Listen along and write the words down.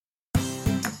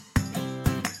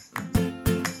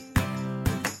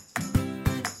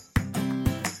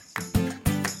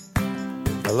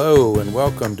Hello and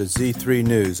welcome to Z3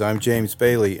 News. I'm James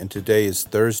Bailey and today is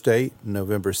Thursday,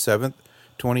 November 7th,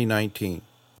 2019.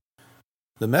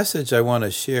 The message I want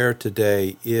to share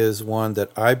today is one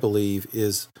that I believe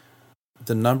is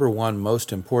the number one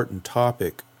most important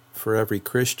topic for every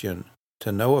Christian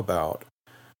to know about.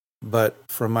 But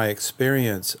from my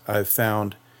experience, I've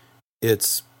found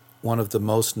it's one of the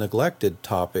most neglected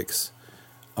topics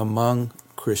among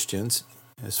Christians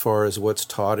as far as what's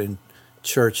taught in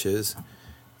churches.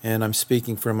 And I'm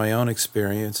speaking from my own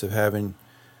experience of having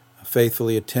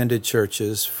faithfully attended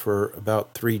churches for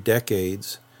about 3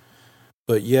 decades.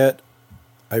 But yet,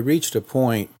 I reached a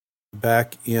point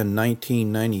back in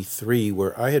 1993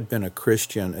 where I had been a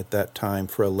Christian at that time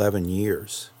for 11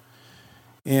 years.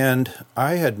 And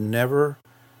I had never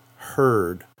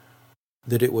heard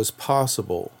that it was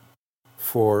possible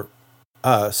for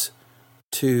us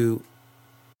to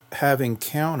have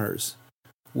encounters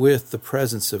with the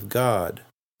presence of God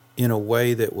in a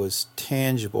way that was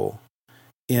tangible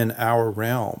in our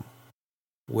realm,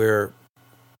 where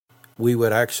we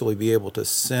would actually be able to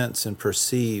sense and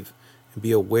perceive and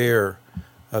be aware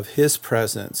of His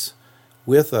presence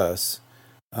with us,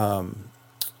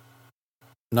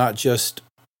 not just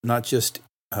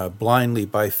blindly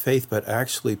by faith, but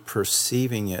actually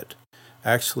perceiving it,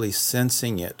 actually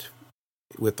sensing it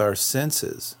with our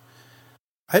senses.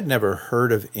 I'd never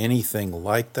heard of anything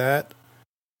like that,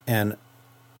 and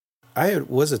I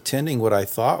was attending what I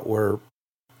thought were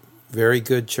very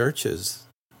good churches.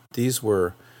 These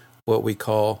were what we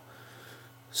call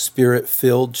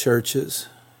Spirit-filled churches,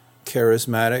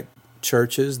 charismatic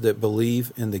churches that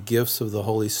believe in the gifts of the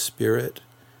Holy Spirit.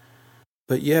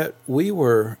 But yet we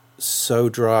were so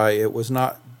dry. It was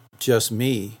not just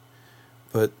me,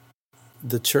 but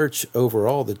the church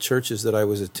overall, the churches that I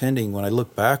was attending, when I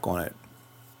look back on it,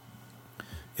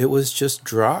 it was just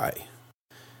dry.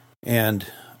 And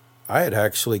I had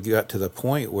actually got to the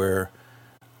point where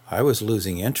I was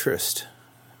losing interest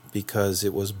because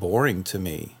it was boring to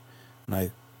me. And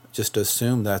I just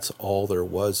assumed that's all there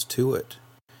was to it.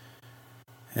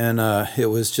 And it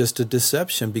was just a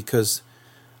deception because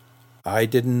I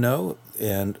didn't know,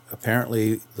 and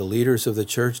apparently the leaders of the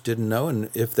church didn't know, and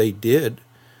if they did,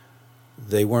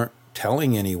 they weren't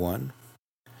telling anyone.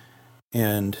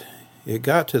 And it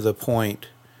got to the point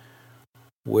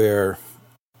where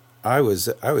I was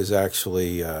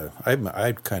actually,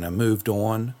 I'd kind of moved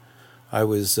on. I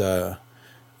was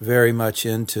very much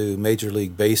into Major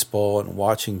League Baseball and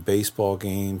watching baseball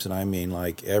games, and I mean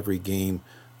like every game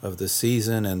of the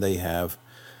season, and they have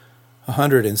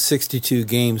 162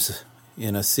 games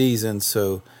in a season,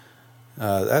 so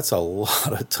that's a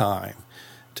lot of time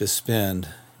to spend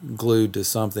glued to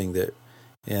something that,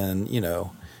 in,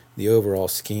 the overall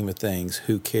scheme of things,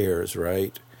 who cares,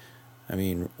 right? I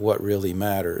mean, what really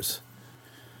matters?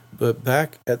 But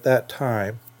back at that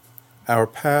time, our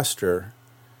pastor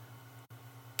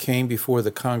came before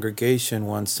the congregation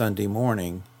one Sunday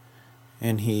morning,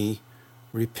 and he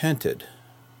repented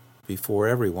before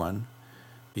everyone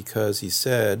because he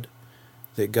said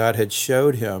that God had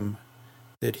showed him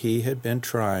that he had been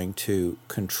trying to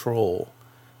control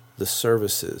the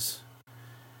services.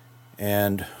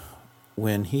 And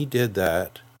when he did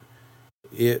that,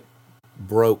 it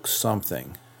broke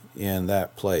something in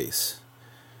that place.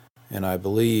 And I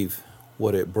believe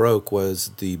what it broke was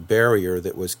the barrier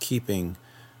that was keeping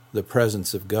the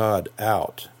presence of God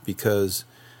out. Because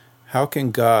how can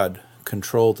God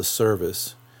control the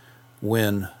service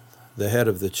when the head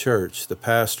of the church, the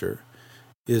pastor,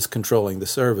 is controlling the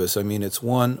service? I mean, it's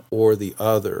one or the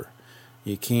other.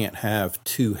 You can't have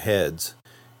two heads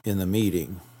in the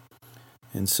meeting.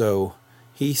 And so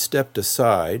he stepped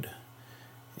aside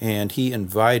and he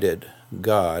invited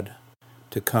God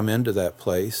to come into that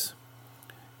place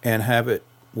and have it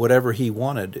whatever he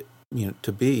wanted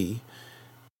to be.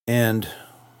 And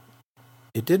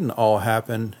it didn't all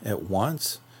happen at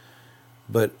once,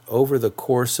 but over the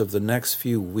course of the next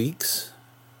few weeks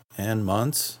and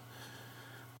months,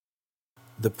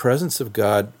 the presence of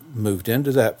God moved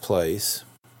into that place,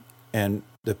 and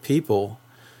the people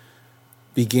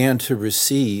began to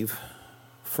receive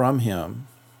from him,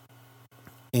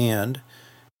 and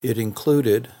it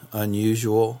included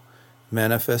unusual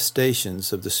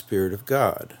manifestations of the Spirit of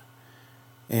God.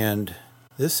 And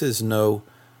this is no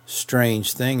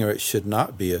strange thing, or it should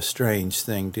not be a strange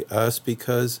thing to us,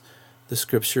 because the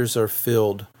Scriptures are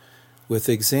filled with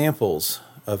examples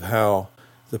of how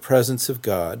the presence of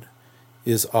God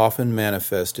is often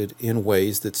manifested in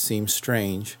ways that seem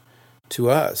strange to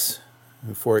us.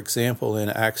 For example, in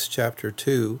Acts chapter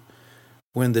 2,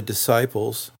 when the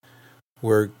disciples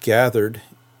were gathered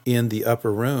in the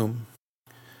upper room,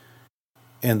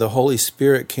 and the Holy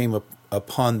Spirit came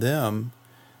upon them,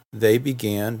 they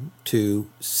began to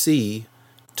see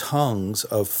tongues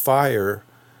of fire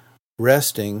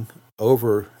resting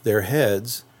over their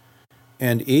heads,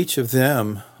 and each of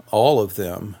them, all of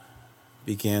them,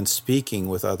 began speaking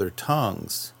with other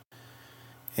tongues.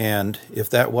 And if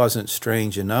that wasn't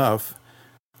strange enough,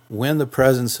 when the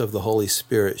presence of the Holy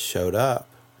Spirit showed up,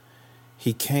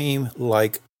 he came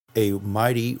like a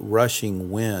mighty rushing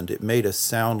wind. It made a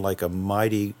sound like a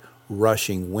mighty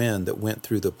rushing wind that went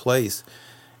through the place.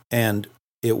 And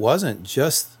it wasn't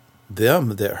just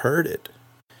them that heard it.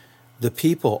 The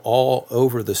people all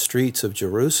over the streets of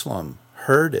Jerusalem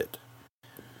heard it.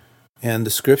 And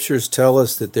the scriptures tell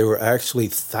us that there were actually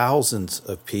thousands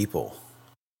of people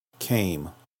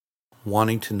came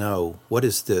wanting to know, what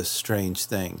is this strange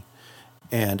thing?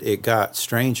 And it got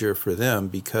stranger for them,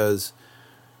 because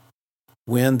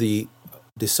when the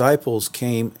disciples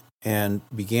came and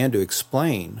began to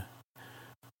explain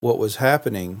what was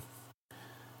happening,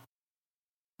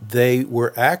 they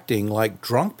were acting like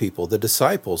drunk people. The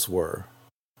disciples were.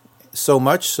 So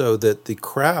much so that the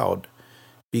crowd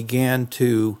began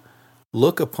to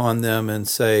look upon them and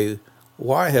say,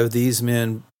 why have these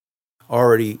men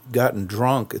already gotten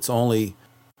drunk? It's only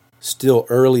still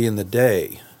early in the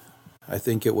day. I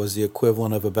think it was the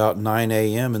equivalent of about 9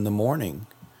 a.m. in the morning.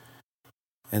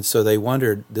 And so they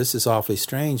wondered, this is awfully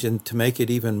strange. And to make it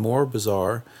even more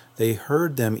bizarre, they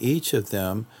heard them, each of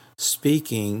them,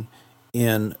 speaking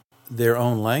in their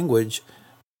own language,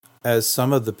 as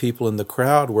some of the people in the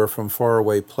crowd were from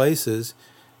faraway places,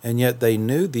 and yet they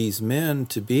knew these men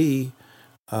to be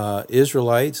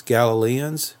Israelites,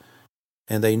 Galileans,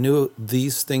 and they knew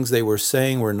these things they were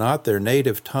saying were not their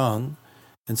native tongue,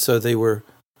 and so they were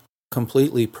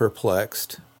completely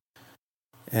perplexed.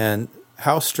 And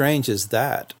how strange is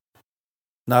that?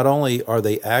 Not only are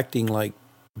they acting like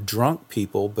drunk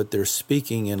people, but they're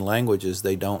speaking in languages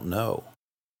they don't know.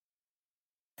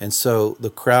 And so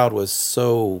the crowd was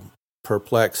so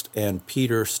perplexed, and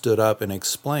Peter stood up and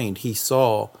explained. He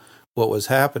saw what was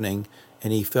happening,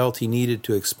 and he felt he needed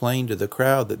to explain to the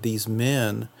crowd that these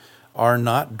men are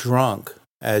not drunk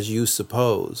as you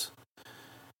suppose,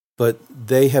 but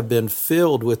they have been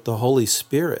filled with the Holy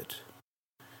Spirit.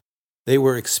 They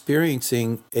were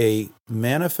experiencing a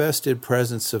manifested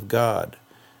presence of God.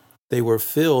 They were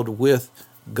filled with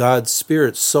God's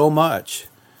Spirit so much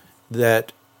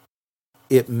that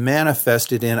it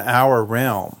manifested in our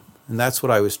realm. And that's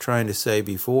what I was trying to say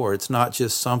before. It's not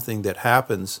just something that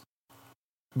happens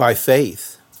by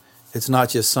faith. It's not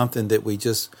just something that we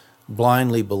just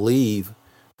blindly believe,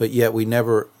 but yet we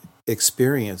never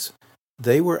experience.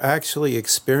 They were actually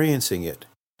experiencing it.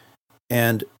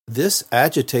 And this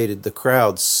agitated the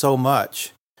crowd so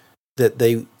much that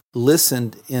they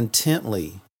listened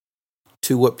intently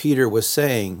to what Peter was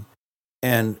saying.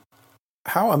 And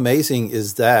how amazing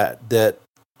is that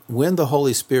when the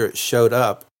Holy Spirit showed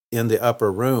up in the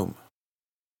upper room,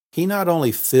 he not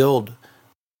only filled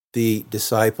the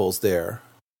disciples there,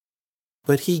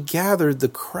 but he gathered the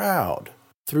crowd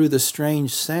through the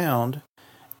strange sound,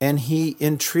 and he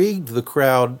intrigued the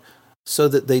crowd so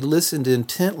that they listened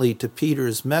intently to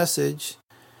Peter's message,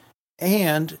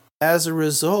 and as a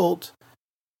result,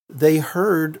 they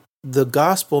heard the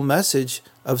gospel message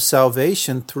of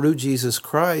salvation through Jesus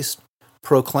Christ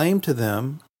proclaimed to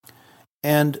them,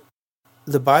 and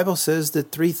the Bible says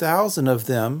that 3,000 of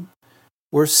them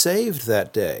were saved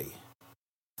that day.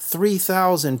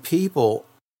 3,000 people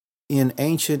in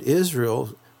ancient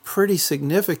Israel, pretty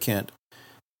significant.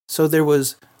 So there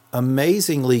was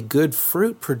amazingly good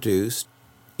fruit produced,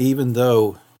 even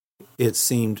though it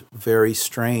seemed very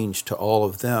strange to all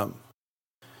of them.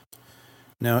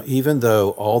 Now, even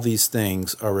though all these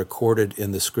things are recorded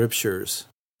in the scriptures,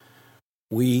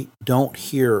 we don't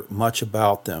hear much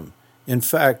about them. In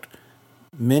fact,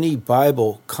 many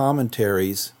Bible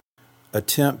commentaries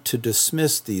attempt to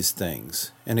dismiss these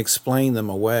things and explain them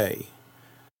away.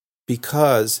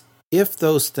 Because if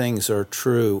those things are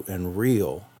true and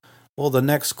real, well, the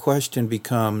next question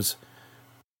becomes,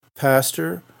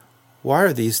 Pastor, why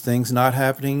are these things not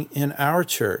happening in our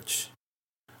church?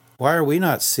 Why are we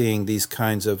not seeing these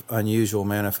kinds of unusual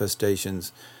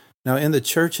manifestations? Now, in the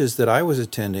churches that I was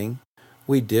attending,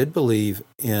 we did believe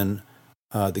in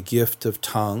the gift of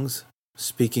tongues,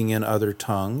 speaking in other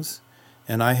tongues,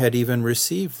 and I had even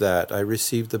received that. I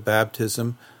received the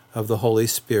baptism of the Holy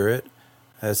Spirit,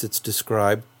 as it's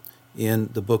described in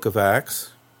the book of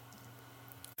Acts,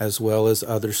 as well as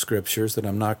other scriptures that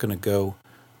I'm not going to go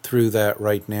through that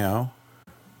right now.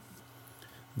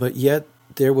 But yet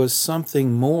there was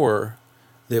something more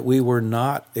that we were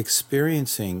not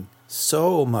experiencing,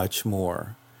 so much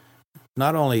more.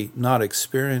 not only not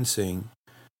experiencing,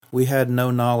 we had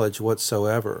no knowledge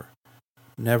whatsoever,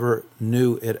 never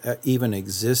knew it even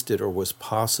existed or was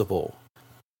possible.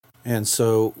 And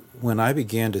so when I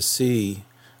began to see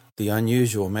the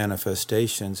unusual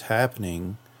manifestations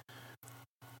happening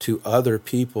to other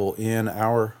people in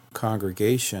our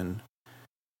congregation,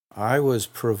 I was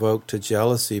provoked to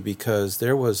jealousy because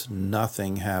there was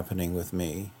nothing happening with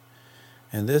me.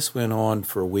 And this went on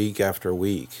for week after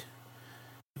week,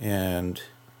 and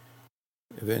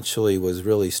eventually was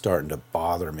really starting to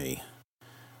bother me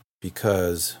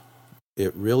because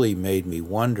it really made me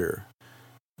wonder,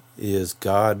 is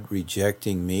God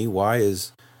rejecting me? Why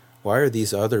are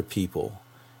these other people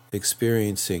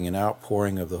experiencing an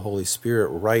outpouring of the Holy Spirit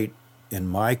right in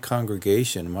my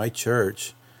congregation, my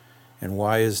church, and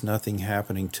why is nothing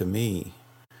happening to me?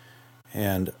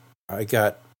 And I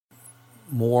got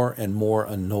more and more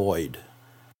annoyed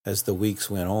as the weeks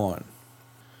went on.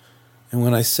 And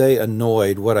when I say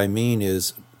annoyed, what I mean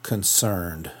is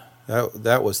concerned.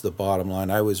 That was the bottom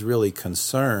line. I was really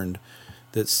concerned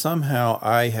that somehow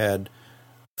I had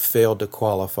failed to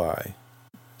qualify.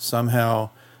 Somehow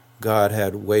God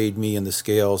had weighed me in the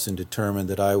scales and determined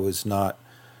that I was not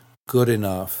good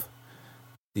enough.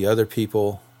 The other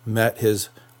people met his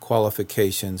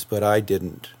qualifications, but I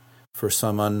didn't for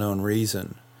some unknown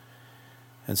reason.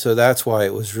 And so that's why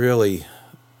it was really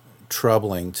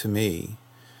troubling to me.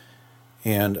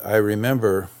 And I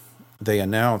remember they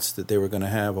announced that they were going to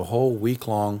have a whole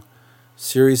week-long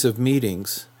series of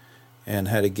meetings and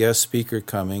had a guest speaker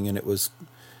coming, and it was,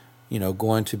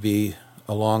 going to be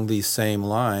along these same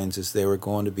lines, as they were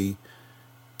going to be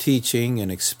teaching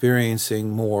and experiencing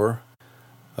more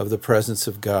of the presence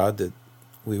of God that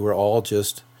we were all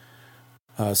just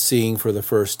seeing for the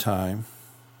first time.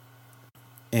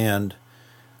 And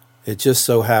it just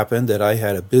so happened that I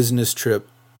had a business trip.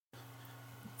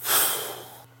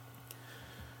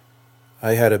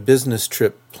 I had a business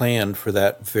trip planned for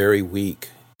that very week.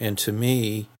 And to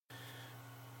me,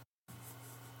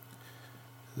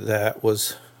 that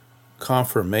was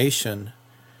confirmation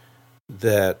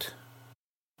that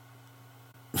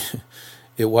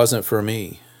it wasn't for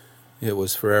me. It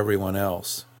was for everyone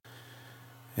else.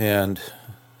 And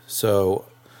so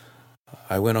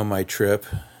I went on my trip,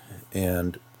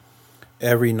 and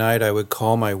every night I would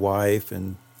call my wife,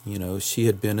 and, she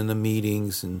had been in the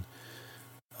meetings, and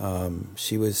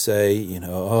she would say,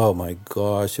 oh my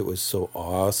gosh, it was so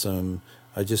awesome.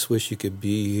 I just wish you could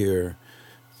be here.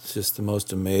 It's just the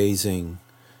most amazing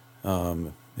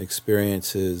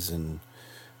experiences, and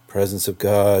presence of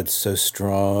God so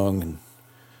strong. And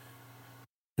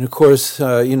of course,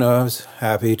 I was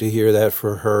happy to hear that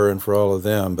for her and for all of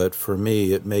them, but for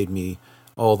me, it made me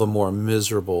all the more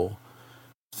miserable,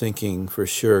 thinking for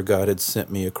sure God had sent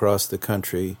me across the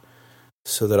country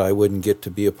so that I wouldn't get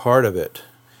to be a part of it.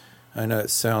 I know it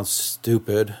sounds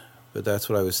stupid, but that's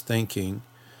what I was thinking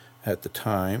at the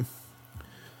time.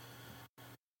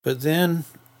 But then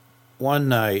one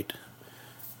night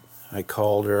I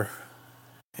called her,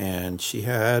 and she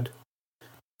had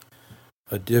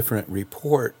a different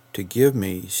report to give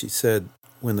me. She said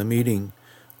when the meeting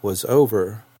was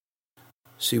over,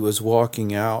 she was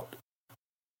walking out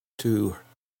to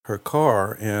her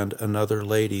car, and another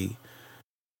lady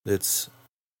that's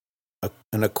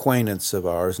an acquaintance of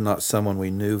ours, not someone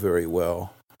we knew very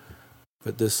well,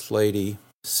 but this lady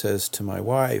says to my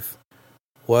wife,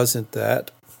 wasn't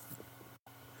that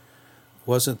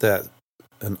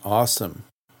an awesome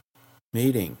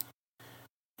meeting?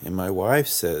 And my wife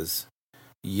says,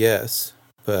 yes,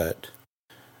 but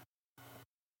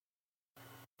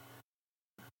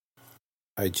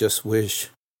I just wish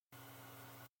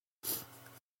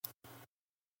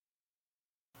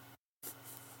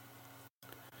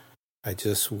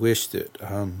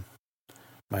that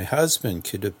my husband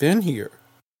could have been here.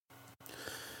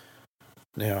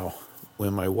 Now,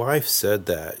 when my wife said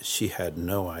that, she had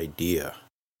no idea.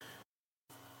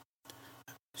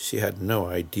 She had no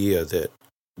idea that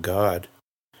God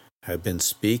had been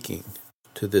speaking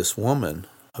to this woman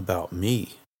about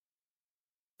me.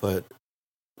 But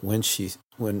when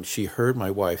she heard my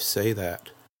wife say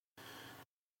that,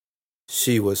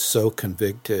 she was so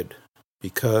convicted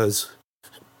because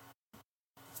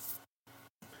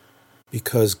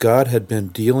God had been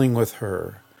dealing with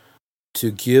her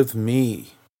to give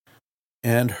me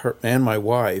and my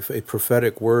wife a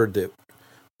prophetic word that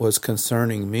was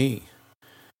concerning me.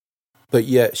 But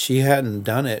yet she hadn't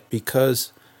done it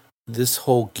because this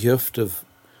whole gift of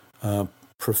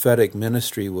prophetic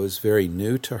ministry was very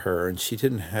new to her, and she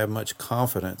didn't have much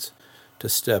confidence to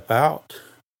step out.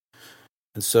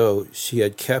 And so she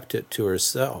had kept it to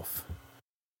herself.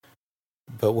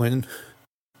 But when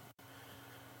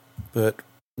But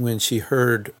when she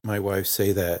heard my wife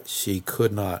say that, she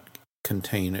could not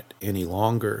contain it any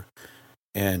longer.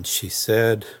 And she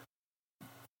said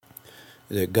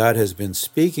that God has been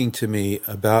speaking to me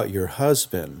about your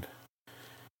husband.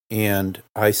 And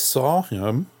I saw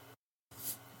him.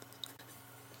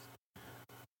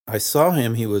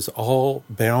 He was all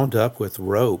bound up with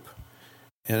rope.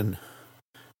 And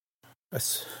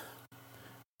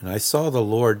I saw the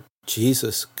Lord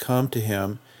Jesus come to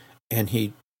him, and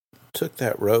he took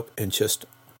that rope and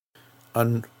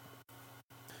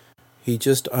he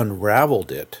just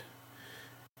unraveled it.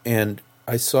 And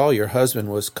I saw your husband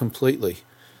was completely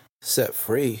set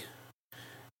free.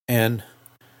 And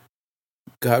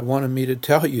God wanted me to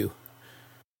tell you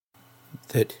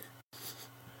that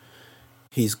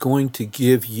he's going to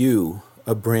give you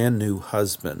a brand new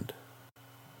husband.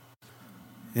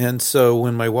 And so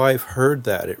when my wife heard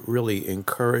that, it really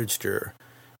encouraged her.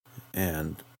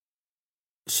 And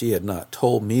she had not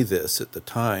told me this at the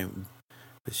time,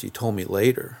 but she told me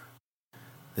later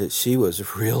that she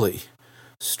was really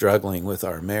struggling with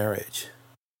our marriage.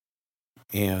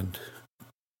 And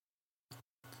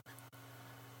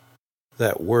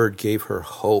that word gave her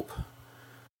hope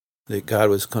that God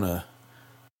was going to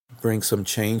bring some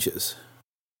changes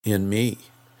in me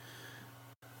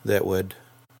that would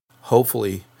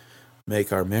hopefully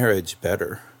make our marriage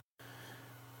better.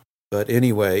 But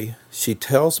anyway, she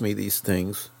tells me these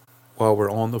things while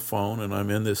we're on the phone, and I'm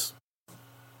in this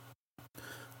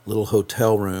little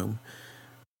hotel room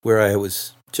where I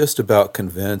was just about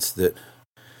convinced that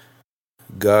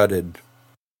God had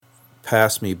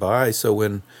passed me by. So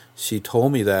when she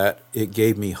told me that, it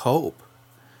gave me hope.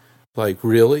 Like,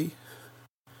 really?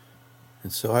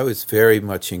 And so I was very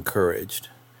much encouraged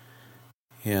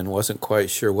and wasn't quite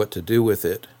sure what to do with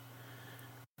it,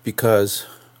 because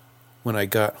when I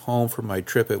got home from my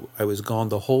trip, I was gone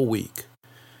the whole week.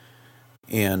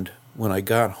 And when I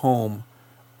got home,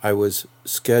 I was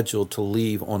scheduled to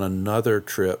leave on another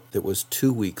trip that was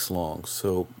 2 weeks long.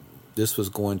 So this was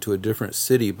going to a different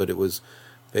city, but it was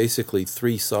basically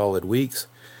 3 solid weeks.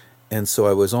 And so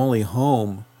I was only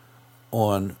home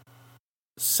on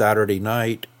Saturday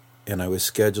night, and I was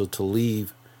scheduled to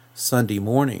leave Sunday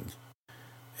morning.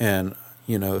 And,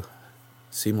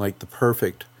 seemed like the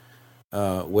perfect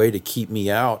way to keep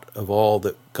me out of all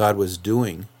that God was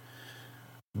doing.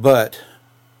 But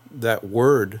that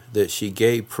word that she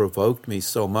gave provoked me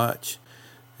so much,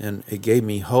 and it gave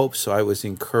me hope. So I was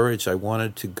encouraged. I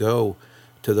wanted to go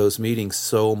to those meetings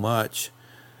so much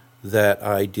that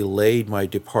I delayed my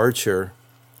departure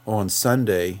on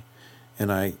Sunday.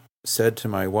 And I said to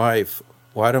my wife,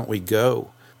 why don't we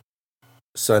go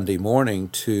Sunday morning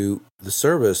to the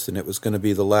service? And it was going to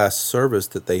be the last service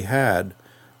that they had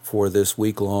for this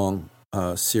week-long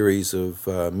series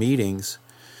of meetings.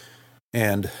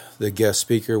 And the guest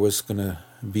speaker was going to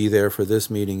be there for this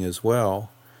meeting as well.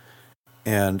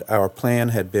 And our plan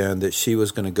had been that she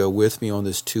was going to go with me on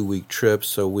this 2-week trip.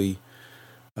 So we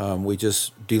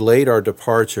just delayed our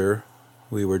departure.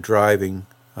 We were driving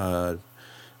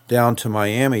down to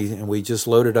Miami, and we just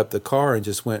loaded up the car and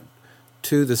just went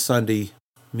to the Sunday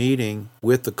meeting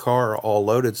with the car all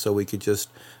loaded so we could just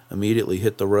immediately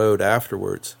hit the road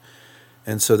afterwards.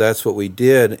 And so that's what we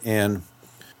did. And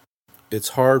it's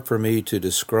hard for me to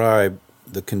describe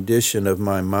the condition of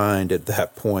my mind at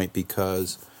that point,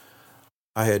 because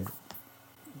I had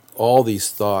all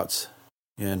these thoughts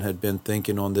and had been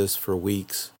thinking on this for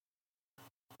weeks,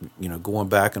 going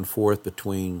back and forth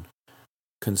between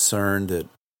concern that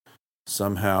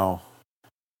somehow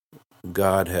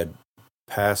God had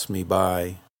passed me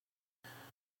by,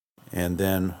 and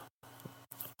then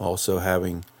also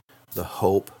having the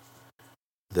hope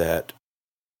that,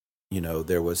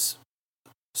 there was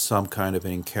some kind of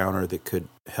an encounter that could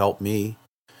help me.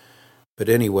 But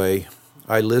anyway,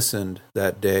 I listened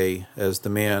that day as the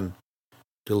man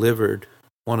delivered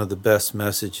one of the best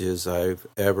messages I've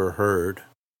ever heard.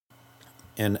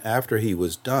 And after he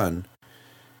was done,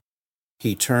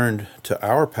 he turned to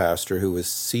our pastor, who was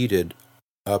seated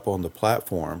up on the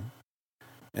platform,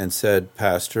 and said,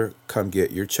 "Pastor, come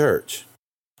get your church."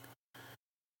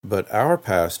 But our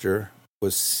pastor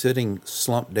was sitting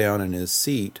slumped down in his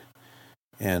seat,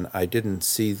 and I didn't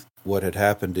see what had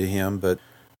happened to him, but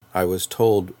I was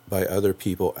told by other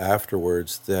people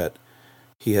afterwards that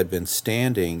he had been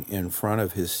standing in front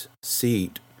of his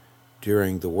seat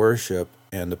during the worship,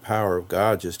 and the power of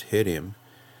God just hit him,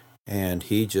 and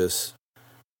he just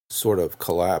sort of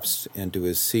collapsed into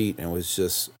his seat and was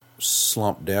just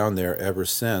slumped down there ever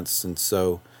since. And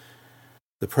so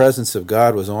the presence of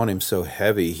God was on him so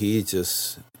heavy, he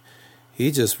just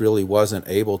really wasn't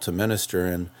able to minister.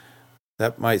 And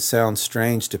That might sound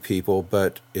strange to people,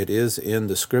 but it is in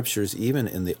the scriptures, even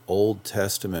in the Old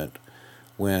Testament,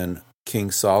 when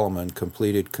King Solomon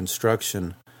completed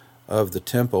construction of the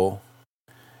temple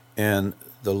and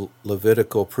the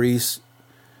Levitical priests,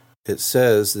 it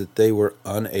says that they were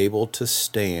unable to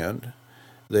stand,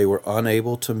 they were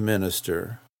unable to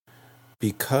minister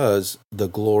because the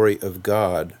glory of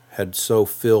God had so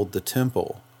filled the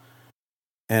temple.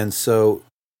 And so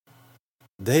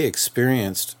they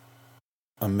experienced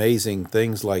amazing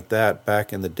things like that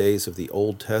back in the days of the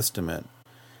Old Testament.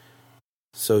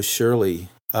 So surely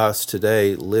us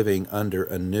today, living under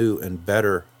a new and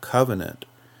better covenant,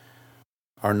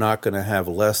 are not going to have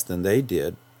less than they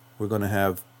did. We're going to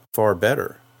have far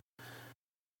better.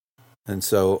 And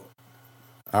so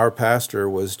our pastor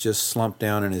was just slumped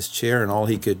down in his chair, and all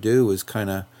he could do was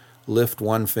kind of lift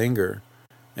one finger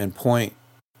and point,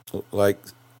 like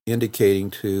indicating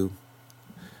to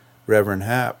Reverend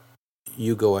Happ,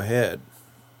 "You go ahead."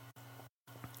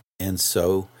 And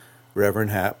so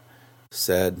Reverend Happ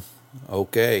said,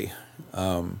 "Okay."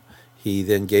 He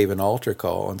then gave an altar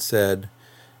call and said,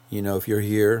 if you're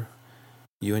here,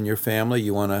 you and your family,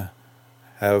 you want to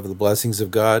have the blessings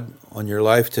of God on your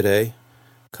life today,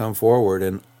 come forward.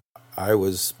 And I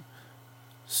was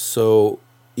so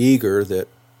eager that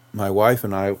my wife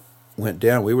and I went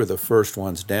down. We were the first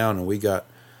ones down, and we got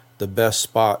the best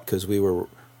spot because we were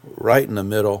right in the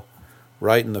middle,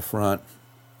 right in the front,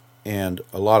 and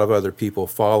a lot of other people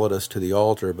followed us to the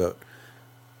altar. But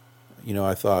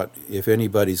I thought, if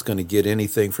anybody's going to get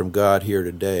anything from God here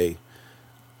today,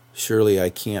 surely I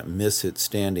can't miss it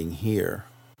standing here.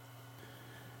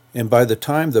 And by the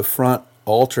time the front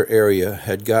altar area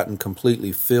had gotten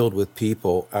completely filled with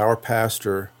people, our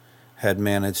pastor had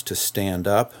managed to stand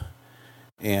up,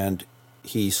 and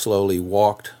he slowly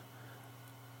walked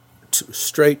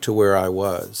straight to where I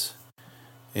was.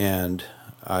 And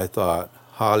I thought,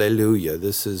 hallelujah,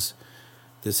 this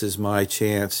is my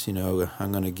chance.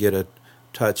 I'm going to get a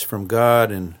touch from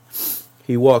God. And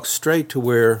he walks straight to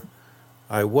where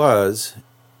I was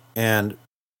and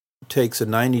takes a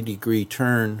 90-degree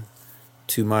turn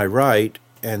to my right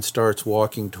and starts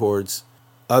walking towards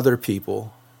other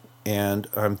people. And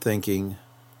I'm thinking,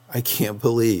 I can't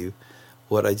believe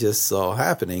what I just saw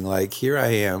happening. Like, here I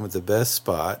am with the best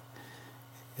spot,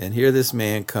 and here this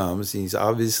man comes. He's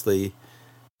obviously,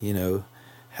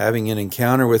 having an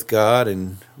encounter with God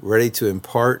and ready to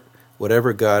impart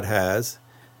whatever God has.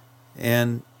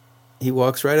 And he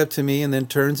walks right up to me and then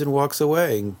turns and walks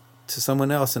away to someone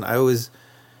else. And I was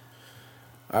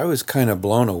kind of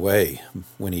blown away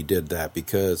when he did that,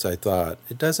 because I thought,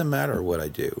 it doesn't matter what I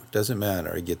do. It doesn't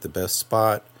matter. I get the best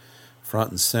spot, front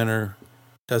and center.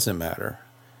 Doesn't matter.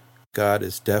 God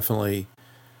is definitely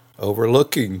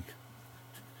overlooking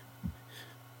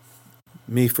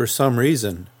me for some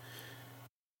reason.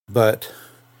 But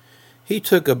he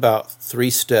took about 3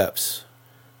 steps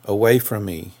away from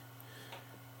me,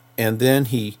 and then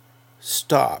he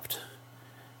stopped,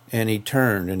 and he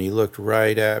turned, and he looked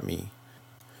right at me,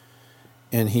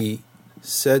 and he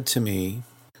said to me,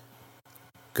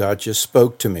 "God just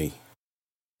spoke to me,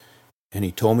 and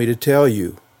he told me to tell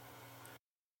you,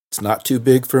 it's not too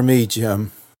big for me,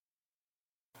 Jim.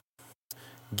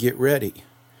 Get ready,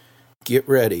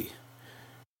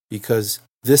 because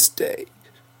this day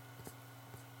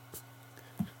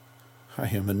I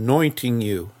am anointing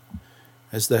you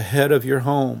as the head of your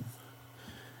home."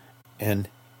 And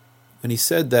when he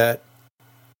said that,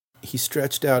 he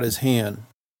stretched out his hand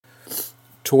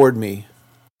toward me,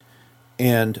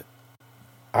 and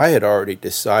I had already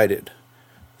decided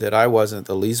that I wasn't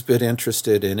the least bit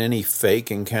interested in any fake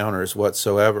encounters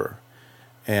whatsoever.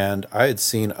 And I had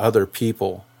seen other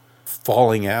people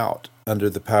falling out under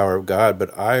the power of God,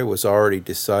 but I was already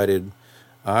decided,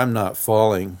 I'm not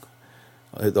falling.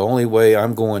 The only way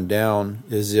I'm going down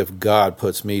is if God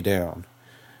puts me down.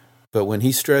 But when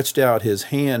he stretched out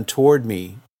his hand toward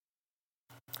me,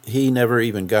 he never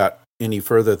even got any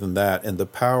further than that, and the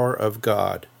power of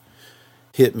God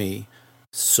hit me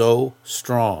so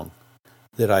strong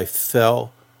that I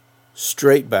fell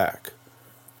straight back,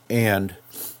 and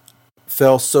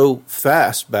fell so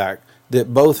fast back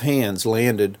that both hands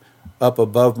landed up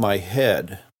above my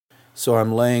head. So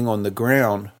I'm laying on the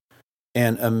ground,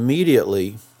 and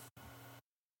immediately,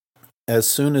 as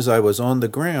soon as I was on the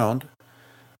ground,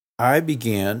 I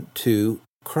began to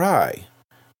cry.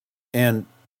 And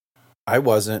I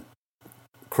wasn't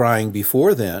crying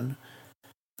before then,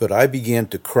 but I began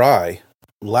to cry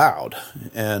loud,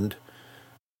 and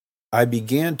I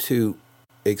began to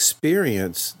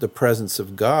experience the presence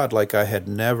of God like I had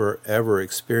never, ever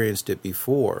experienced it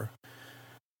before.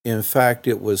 in fact,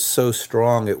 it was so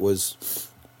strong, it was,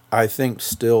 I think,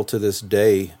 still to this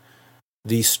day,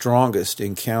 the strongest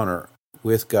encounter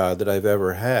with God that I've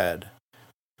ever had.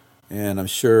 And I'm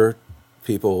sure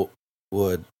people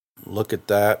would look at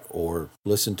that or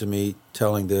listen to me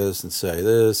telling this and say,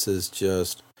 this is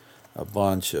just a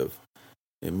bunch of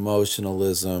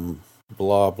emotionalism,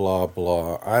 blah, blah,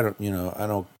 blah.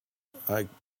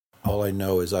 All I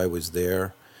know is I was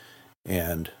there,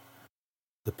 and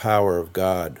the power of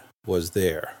God was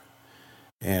there.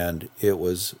 And it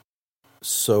was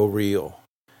so real.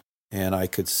 And I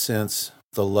could sense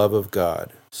the love of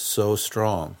God so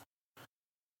strong.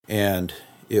 And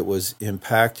it was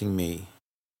impacting me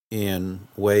in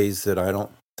ways that I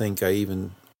don't think I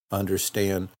even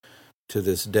understand to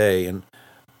this day. And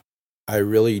I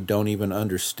really don't even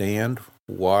understand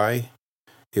why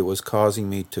it was causing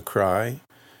me to cry.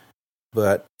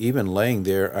 But even laying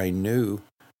there, I knew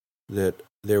that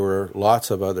there were lots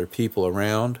of other people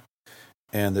around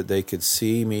and that they could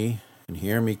see me and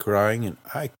hear me crying, and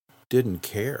I didn't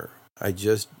care. I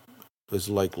just was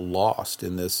like lost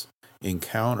in this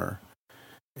encounter,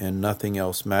 and nothing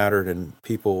else mattered. And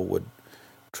people would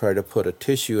try to put a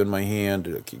tissue in my hand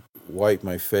to wipe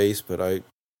my face, but I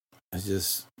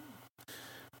just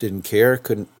didn't care.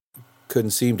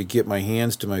 Couldn't seem to get my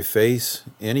hands to my face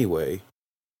anyway.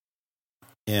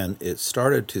 And it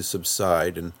started to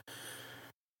subside, and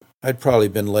I'd probably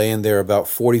been laying there about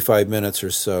 45 minutes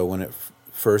or so when it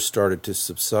first started to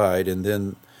subside. And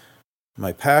then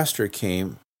my pastor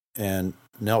came and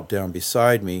knelt down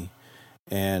beside me,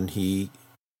 and he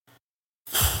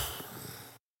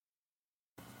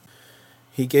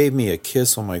gave me a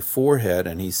kiss on my forehead,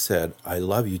 and he said, "I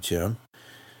love you, Jim."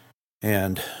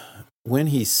 And when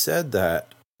he said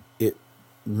that, it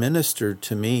ministered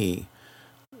to me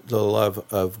the love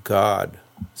of God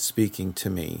speaking to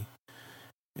me.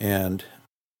 And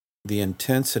the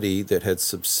intensity that had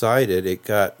subsided, it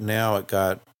got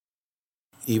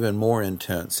even more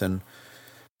intense. And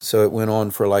so it went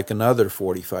on for like another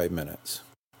 45 minutes.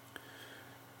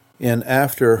 And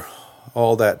after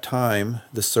all that time,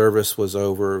 the service was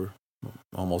over.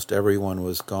 Almost everyone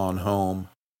was gone home.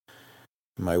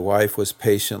 My wife was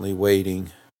patiently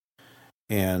waiting,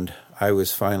 and I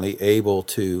was finally able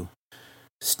to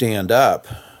stand up,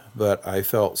 but I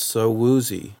felt so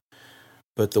woozy.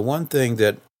 But the one thing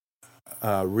that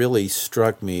really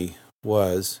struck me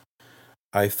was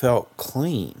I felt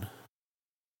clean,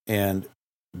 and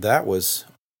that was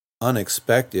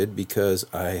unexpected because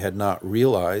I had not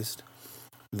realized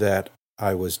that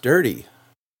I was dirty.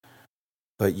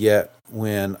 But yet,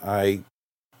 when I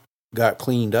got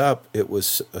cleaned up, it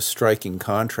was a striking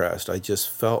contrast. I just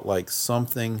felt like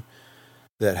something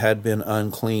that had been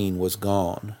unclean was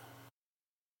gone.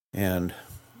 And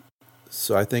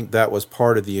so I think that was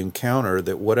part of the encounter,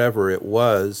 that whatever it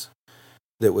was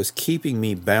that was keeping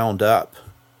me bound up,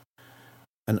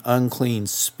 an unclean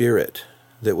spirit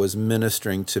that was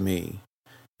ministering to me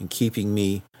and keeping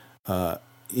me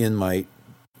in my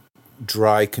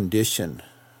dry condition,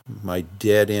 my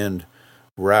dead-end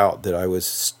route that I was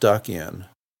stuck in,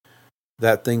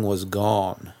 that thing was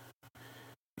gone.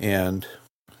 And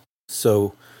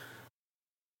so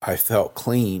I felt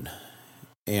clean,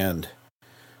 and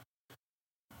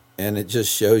it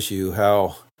just shows you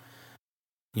how,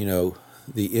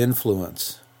 the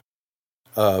influence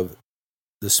of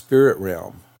the spirit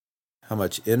realm, how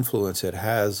much influence it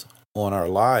has on our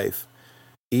life,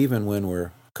 even when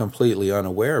we're completely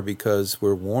unaware, because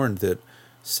we're warned that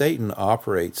Satan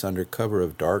operates under cover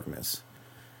of darkness.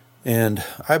 And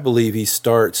I believe he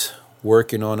starts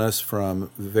working on us from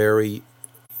very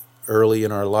early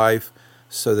in our life,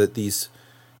 so that these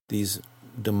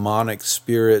demonic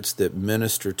spirits that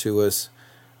minister to us,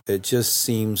 it just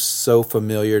seems so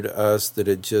familiar to us that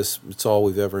it's all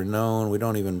we've ever known. We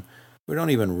don't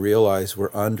even realize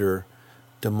we're under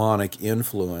demonic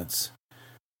influence,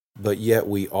 but yet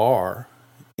we are.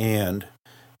 And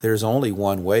there's only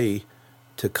one way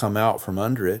to come out from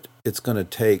under it. It's going to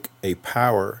take a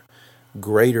power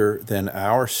greater than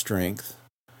our strength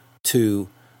to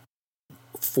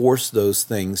force those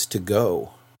things to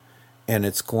go. And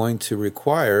it's going to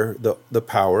require the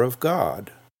power of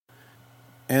God.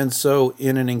 And so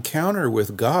in an encounter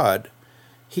with God,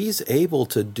 he's able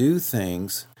to do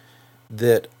things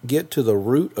that get to the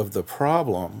root of the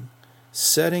problem,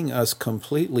 setting us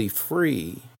completely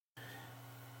free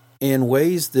in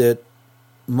ways that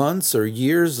months or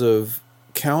years of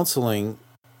counseling,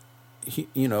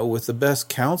 with the best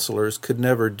counselors could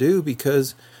never do,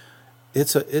 because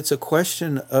it's a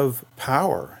question of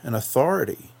power and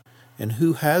authority, and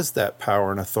who has that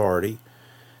power and authority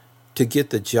to get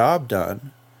the job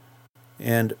done.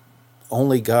 And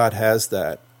only God has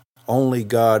that. Only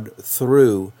God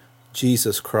through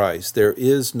Jesus Christ. There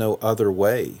is no other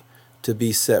way to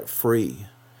be set free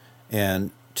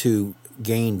and to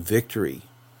gain victory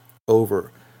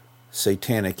over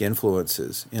satanic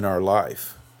influences in our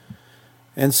life.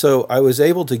 And so I was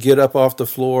able to get up off the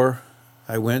floor.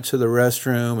 I went to the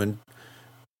restroom and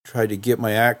tried to get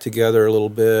my act together a little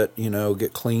bit,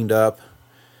 get cleaned up.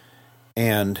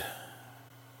 And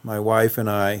my wife and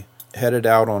I headed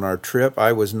out on our trip.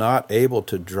 I was not able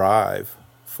to drive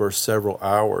for several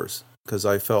hours because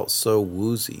I felt so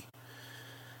woozy.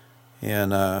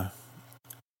 And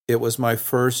it was my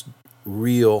first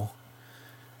real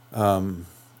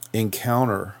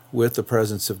encounter with the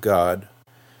presence of God.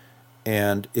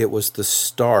 And it was the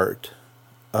start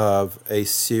of a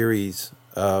series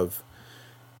of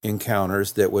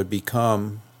encounters that would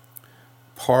become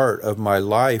part of my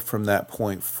life from that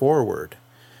point forward.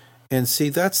 And see,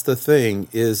 that's the thing,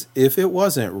 is if it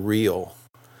wasn't real,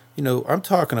 I'm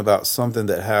talking about something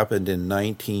that happened in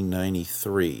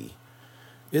 1993.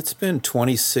 It's been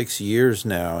 26 years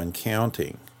now and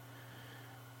counting.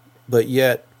 But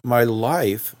yet my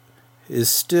life is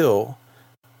still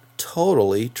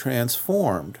totally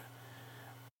transformed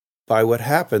by what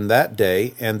happened that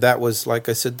day. And that was, like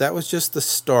I said, that was just the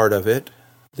start of it.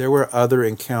 There were other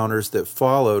encounters that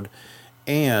followed.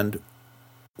 And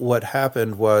what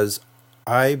happened was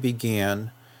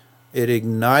it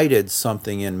ignited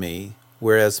something in me,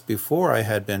 whereas before I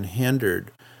had been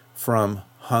hindered from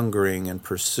hungering and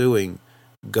pursuing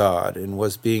God and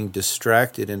was being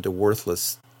distracted into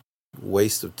worthless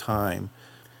waste of time.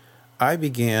 I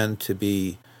began to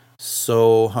be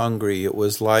so hungry. It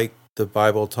was like the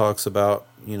Bible talks about,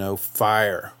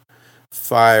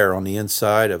 fire on the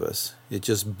inside of us. It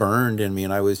just burned in me,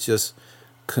 and I was just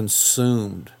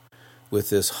consumed with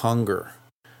this hunger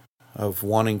of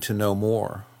wanting to know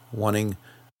more, wanting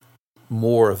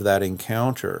more of that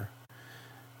encounter.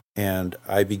 And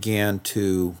I began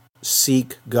to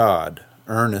seek God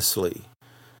earnestly,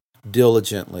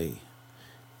 diligently,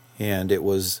 and it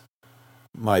was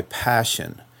my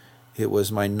passion. It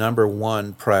was my number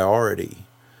one priority,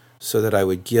 so that I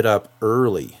would get up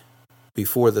early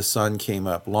before the sun came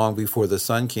up, long before the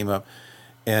sun came up,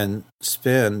 and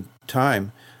spend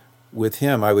time with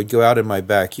Him. I would go out in my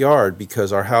backyard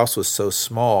because our house was so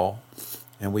small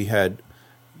and we had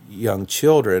young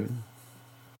children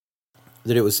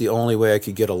that it was the only way I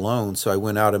could get alone. So I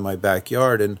went out in my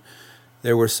backyard, and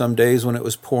there were some days when it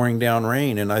was pouring down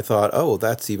rain, and I thought, oh,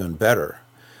 that's even better,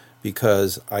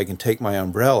 because I can take my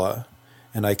umbrella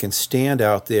and I can stand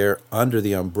out there under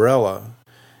the umbrella,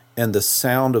 and the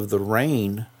sound of the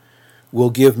rain will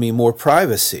give me more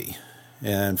privacy.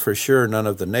 And for sure, none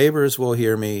of the neighbors will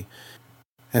hear me.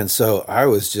 And so I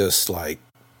was just like,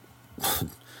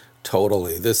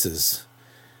 totally, I just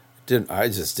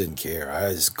didn't care. I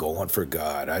was just going for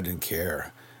God. I didn't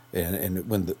care. And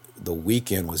when the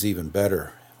weekend was even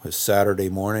better, it was Saturday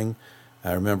morning.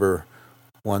 I remember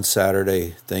one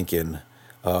Saturday thinking,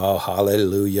 oh,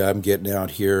 hallelujah, I'm getting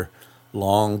out here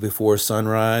long before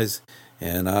sunrise,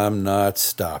 and I'm not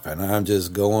stopping. I'm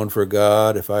just going for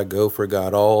God. If I go for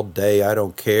God all day, I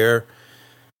don't care.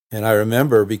 And I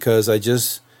remember, because I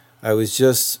was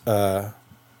just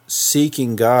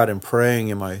seeking God and praying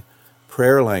in my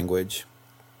prayer language,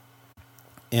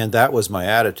 and that was my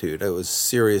attitude. It was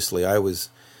seriously, I was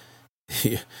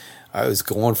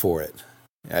going for it.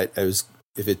 I was,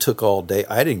 if it took all day,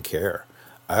 I didn't care.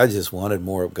 I just wanted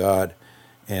more of God.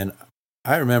 And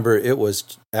I remember it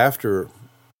was after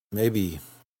maybe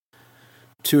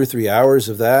 2 or 3 hours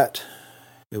of that.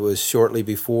 It was shortly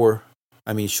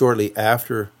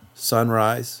after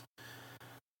sunrise.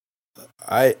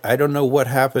 I don't know what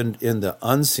happened in the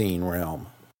unseen realm,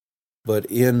 but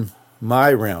in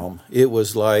my realm, it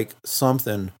was like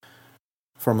something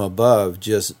from above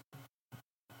just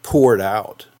poured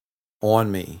out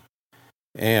on me.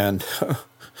 And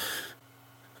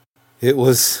it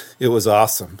was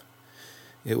awesome.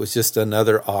 It was just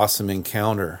another awesome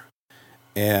encounter.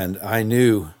 And I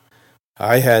knew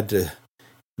I had to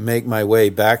make my way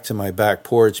back to my back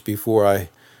porch before I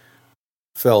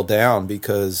fell down,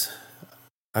 because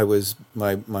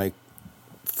my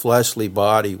fleshly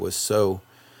body was so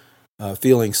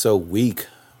feeling so weak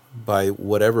by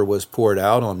whatever was poured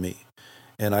out on me.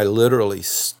 And I literally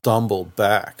stumbled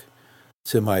back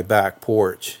to my back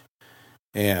porch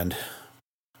and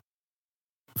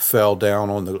fell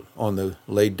down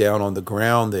laid down on the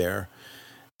ground there.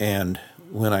 And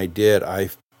when I did, I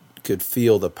could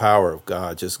feel the power of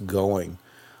God just going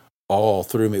all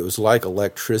through me. It was like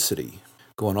electricity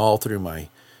going all through my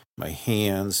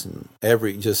hands and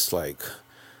just like,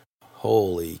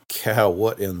 Holy cow,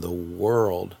 what in the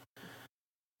world?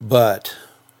 But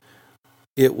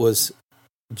it was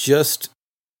just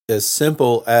as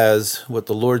simple as what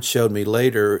the Lord showed me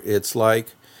later. It's like,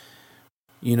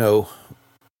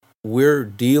 we're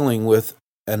dealing with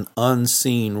an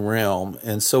unseen realm.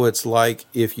 And so it's like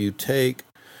if you take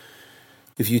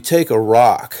a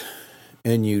rock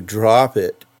and you drop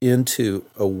it into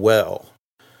a well,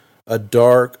 a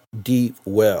dark, deep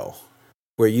well,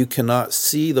 where you cannot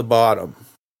see the bottom.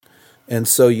 And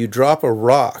so you drop a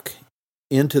rock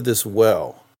into this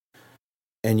well,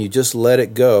 and you just let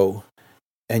it go,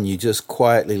 and you just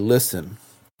quietly listen.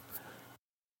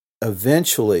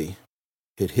 Eventually,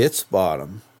 it hits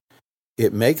bottom.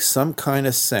 It makes some kind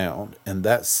of sound, and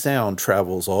that sound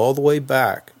travels all the way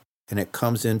back, and it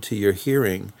comes into your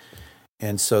hearing.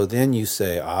 And so then you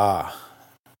say,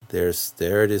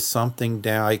 there it is, something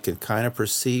down. I can kind of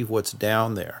perceive what's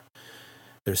down there.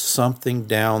 There's something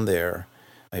down there.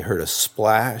 I heard a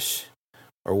splash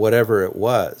or whatever it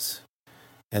was.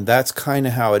 And that's kind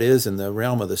of how it is in the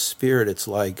realm of the spirit. It's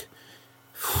like,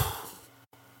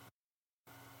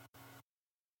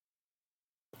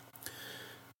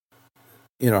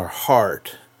 in our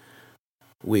heart,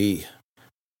 we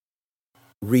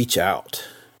reach out,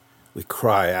 we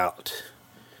cry out,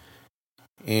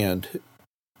 and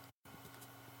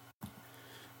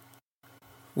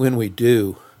when we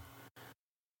do,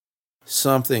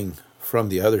 something from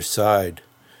the other side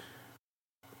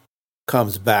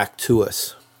comes back to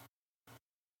us.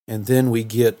 And then we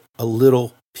get a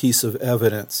little piece of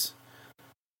evidence,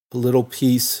 a little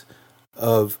piece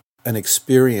of an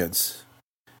experience,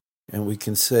 and we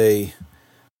can say,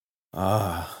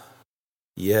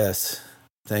 yes,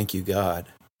 thank you, God.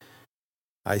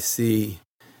 I see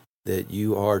that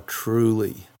you are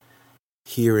truly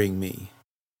hearing me.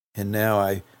 And now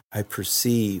I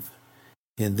perceive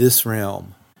in this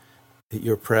realm that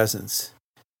your presence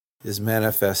is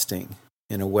manifesting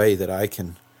in a way that I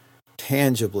can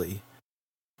tangibly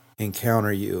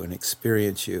encounter you and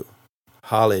experience you.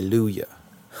 Hallelujah.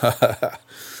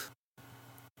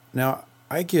 Now,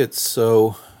 I get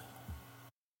so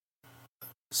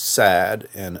sad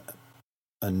and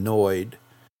annoyed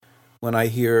when I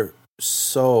hear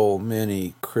so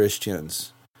many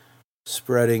Christians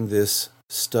spreading this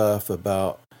stuff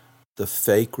about the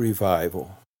fake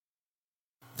revival,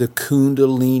 the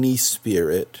Kundalini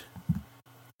spirit,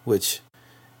 which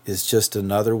is just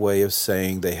another way of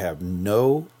saying they have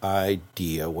no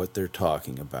idea what they're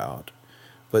talking about,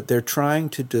 but they're trying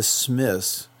to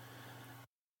dismiss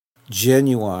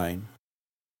genuine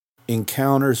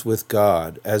encounters with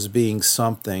God as being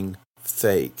something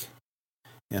fake.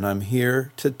 And I'm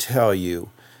here to tell you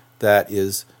that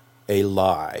is a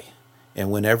lie. And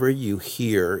whenever you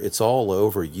hear, it's all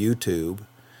over YouTube,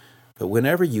 but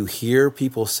whenever you hear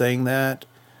people saying that,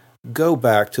 go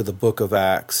back to the book of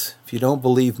Acts. If you don't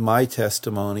believe my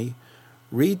testimony,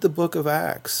 read the book of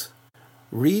Acts.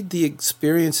 Read the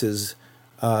experiences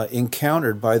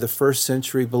encountered by the first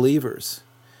century believers.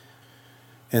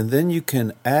 And then you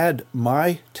can add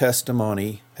my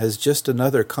testimony as just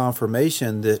another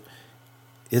confirmation that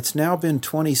it's now been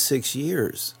 26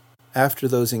 years after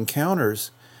those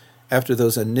encounters, after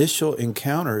those initial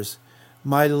encounters.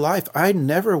 My life, I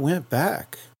never went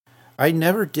back. I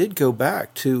never did go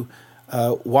back to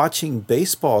watching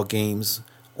baseball games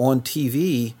on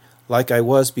TV like I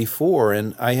was before,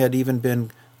 and I had even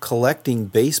been collecting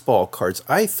baseball cards.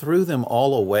 I threw them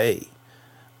all away.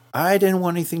 I didn't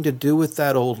want anything to do with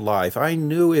that old life. I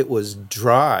knew it was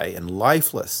dry and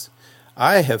lifeless.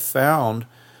 I have found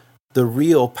the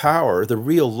real power, the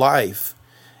real life,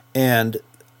 and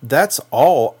that's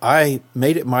all. I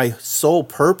made it my sole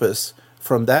purpose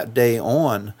from that day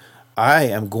on. I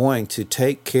am going to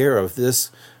take care of this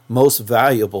most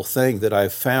valuable thing that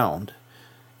I've found,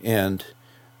 and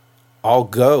I'll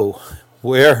go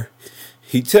where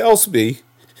he tells me,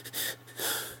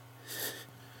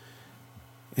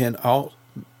 and I'll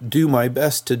do my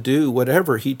best to do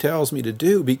whatever he tells me to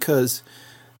do, because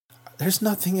there's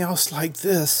nothing else like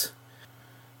this.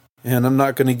 And I'm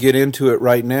not going to get into it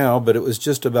right now, but it was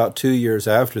just about 2 years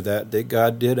after that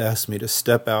God did ask me to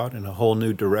step out in a whole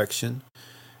new direction,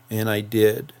 and I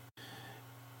did.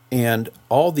 And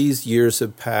all these years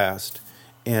have passed,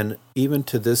 and even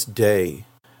to this day,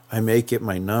 I make it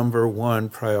my number one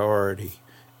priority.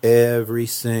 Every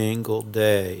single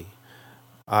day,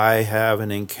 I have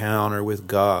an encounter with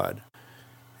God.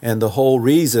 And the whole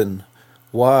reason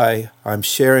why I'm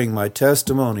sharing my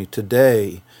testimony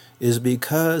today is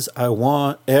because I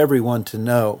want everyone to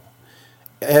know,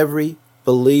 every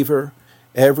believer,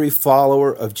 every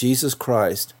follower of Jesus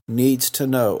Christ needs to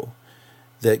know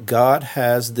that God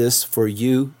has this for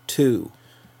you too.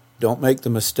 Don't make the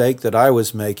mistake that I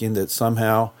was making, that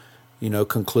somehow,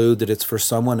 conclude that it's for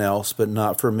someone else but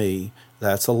not for me.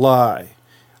 That's a lie.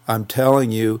 I'm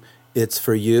telling you, it's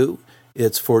for you.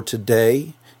 It's for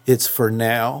today. It's for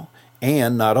now.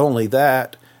 And not only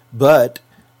that, but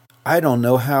I don't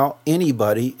know how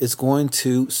anybody is going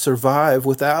to survive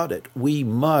without it. We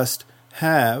must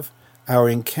have our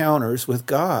encounters with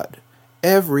God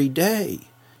every day.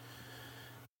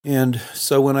 And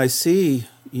so when I see,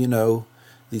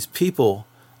 these people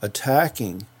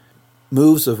attacking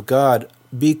moves of God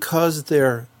because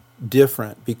they're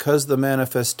different, because the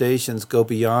manifestations go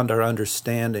beyond our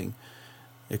understanding,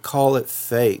 they call it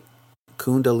fate,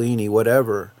 kundalini,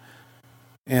 whatever.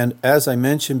 And as I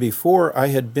mentioned before, I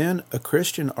had been a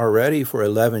Christian already for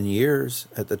 11 years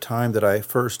at the time that I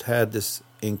first had this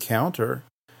encounter.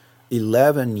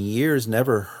 11 years,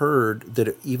 never heard that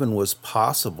it even was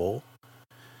possible,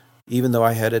 even though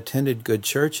I had attended good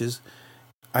churches.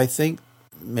 I think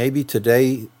maybe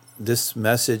today this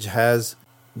message has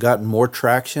gotten more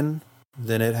traction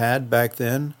than it had back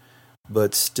then,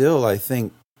 but still I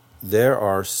think there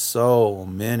are so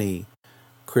many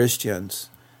Christians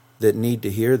that need to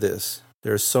hear this.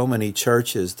 There are so many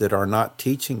churches that are not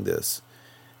teaching this.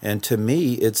 And to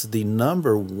me, it's the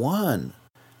number one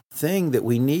thing that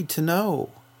we need to know.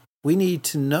 We need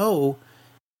to know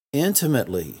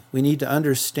intimately. We need to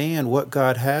understand what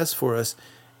God has for us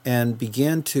and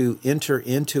begin to enter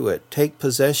into it, take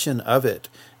possession of it,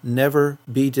 never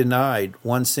be denied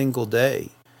one single day.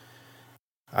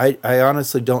 I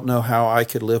honestly don't know how I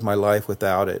could live my life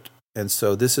without it. And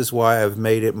so this is why I've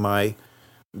made it my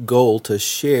goal to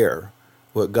share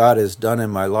what God has done in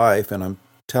my life. And I'm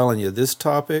telling you, this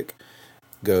topic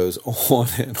goes on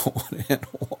and on and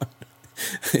on.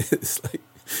 It's like,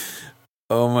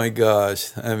 oh my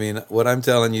gosh. I mean, what I'm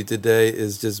telling you today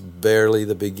is just barely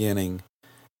the beginning.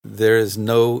 There is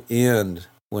no end.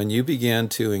 When you begin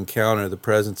to encounter the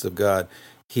presence of God,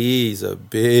 He's a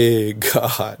big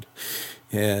God.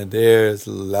 And there's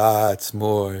lots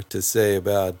more to say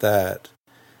about that.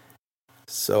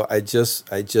 So I just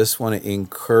want to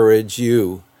encourage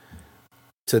you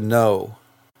to know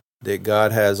that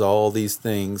God has all these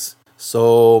things,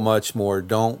 so much more.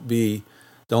 Don't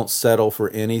settle for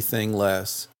anything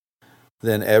less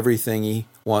than everything He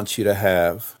wants you to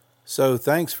have. So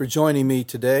thanks for joining me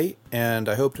today, and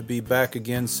I hope to be back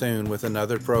again soon with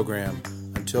another program.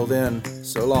 Until then,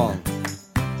 so long.